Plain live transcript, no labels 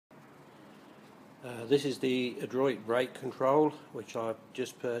This is the adroit brake control, which I've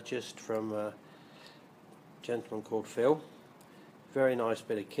just purchased from a gentleman called Phil. Very nice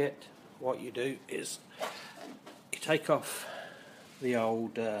bit of kit. What you do is you take off the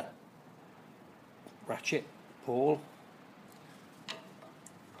old ratchet ball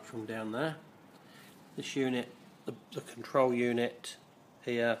from down there. This unit, the control unit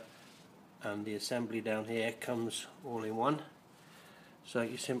here and the assembly down here comes all in one. So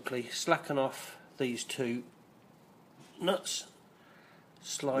you simply slacken off these two nuts,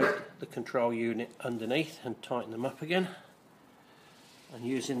 slide the control unit underneath and tighten them up again, and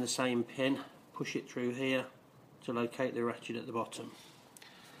using the same pin push it through here to locate the ratchet at the bottom.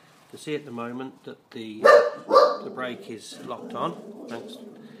 You can see at the moment that the brake is locked on.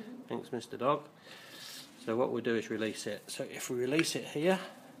 Thanks Mr. Dog. So what we'll do is release it. So if we release it here,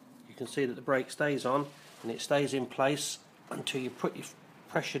 you can see that the brake stays on and it stays in place until you put your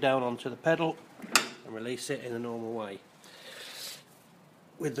pressure down onto the pedal and release it in a normal way.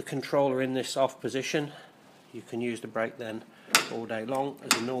 With the controller in this off position, you can use the brake then all day long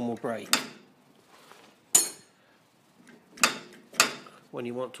as a normal brake. When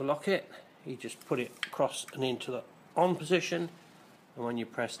you want to lock it, you just put it across and into the on position, and when you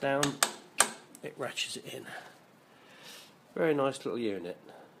press down, it ratchets it in. Very nice little unit,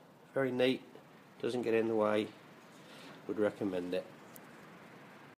 very neat, doesn't get in the way, would recommend it.